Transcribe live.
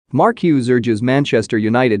Mark Hughes urges Manchester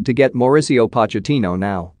United to get Mauricio Pochettino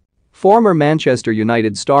now. Former Manchester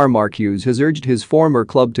United star Mark Hughes has urged his former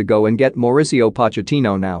club to go and get Mauricio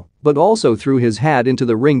Pochettino now, but also threw his hat into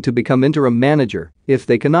the ring to become interim manager if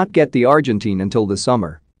they cannot get the Argentine until the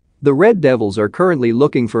summer. The Red Devils are currently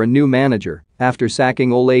looking for a new manager after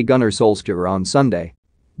sacking Ole Gunnar Solskjaer on Sunday.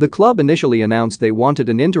 The club initially announced they wanted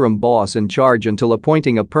an interim boss in charge until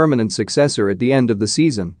appointing a permanent successor at the end of the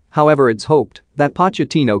season. However, it's hoped that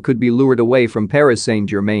Pochettino could be lured away from Paris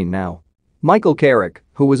Saint-Germain now. Michael Carrick,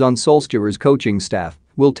 who was on Solskjaer's coaching staff,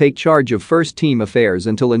 will take charge of first-team affairs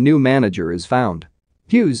until a new manager is found.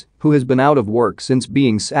 Hughes, who has been out of work since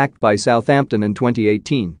being sacked by Southampton in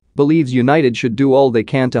 2018, believes United should do all they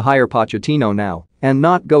can to hire Pochettino now and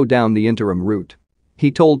not go down the interim route. He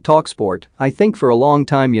told TalkSport, "I think for a long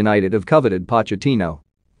time United have coveted Pochettino.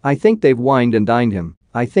 I think they've wined and dined him.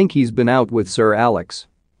 I think he's been out with Sir Alex.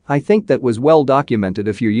 I think that was well documented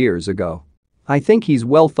a few years ago. I think he's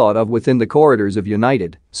well thought of within the corridors of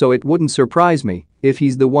United, so it wouldn't surprise me if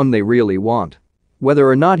he's the one they really want. Whether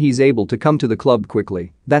or not he's able to come to the club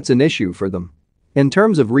quickly, that's an issue for them. In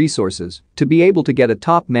terms of resources, to be able to get a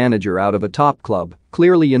top manager out of a top club,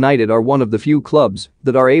 clearly United are one of the few clubs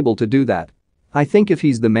that are able to do that. I think if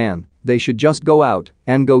he's the man, they should just go out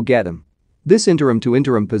and go get him. This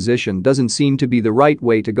interim-to-interim position doesn't seem to be the right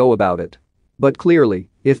way to go about it. But clearly,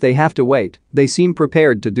 if they have to wait, they seem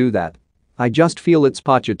prepared to do that. I just feel it's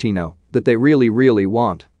Pochettino that they really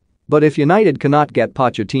want. But if United cannot get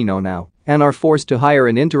Pochettino now and are forced to hire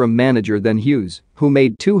an interim manager, then Hughes, who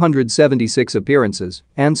made 276 appearances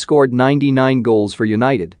and scored 99 goals for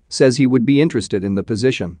United, says he would be interested in the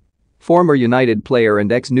position. Former United player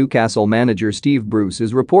and ex-Newcastle manager Steve Bruce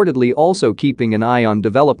is reportedly also keeping an eye on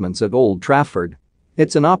developments at Old Trafford.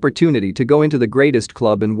 "It's an opportunity to go into the greatest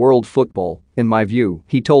club in world football, in my view,"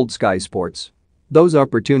 he told Sky Sports. "Those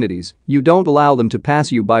opportunities, you don't allow them to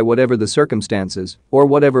pass you by whatever the circumstances or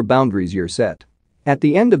whatever boundaries you're set. At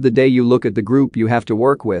the end of the day, you look at the group you have to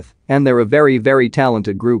work with, and they're a very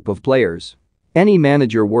talented group of players. Any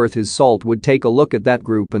manager worth his salt would take a look at that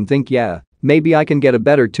group and think, yeah, maybe I can get a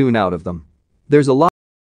better tune out of them. There's a lot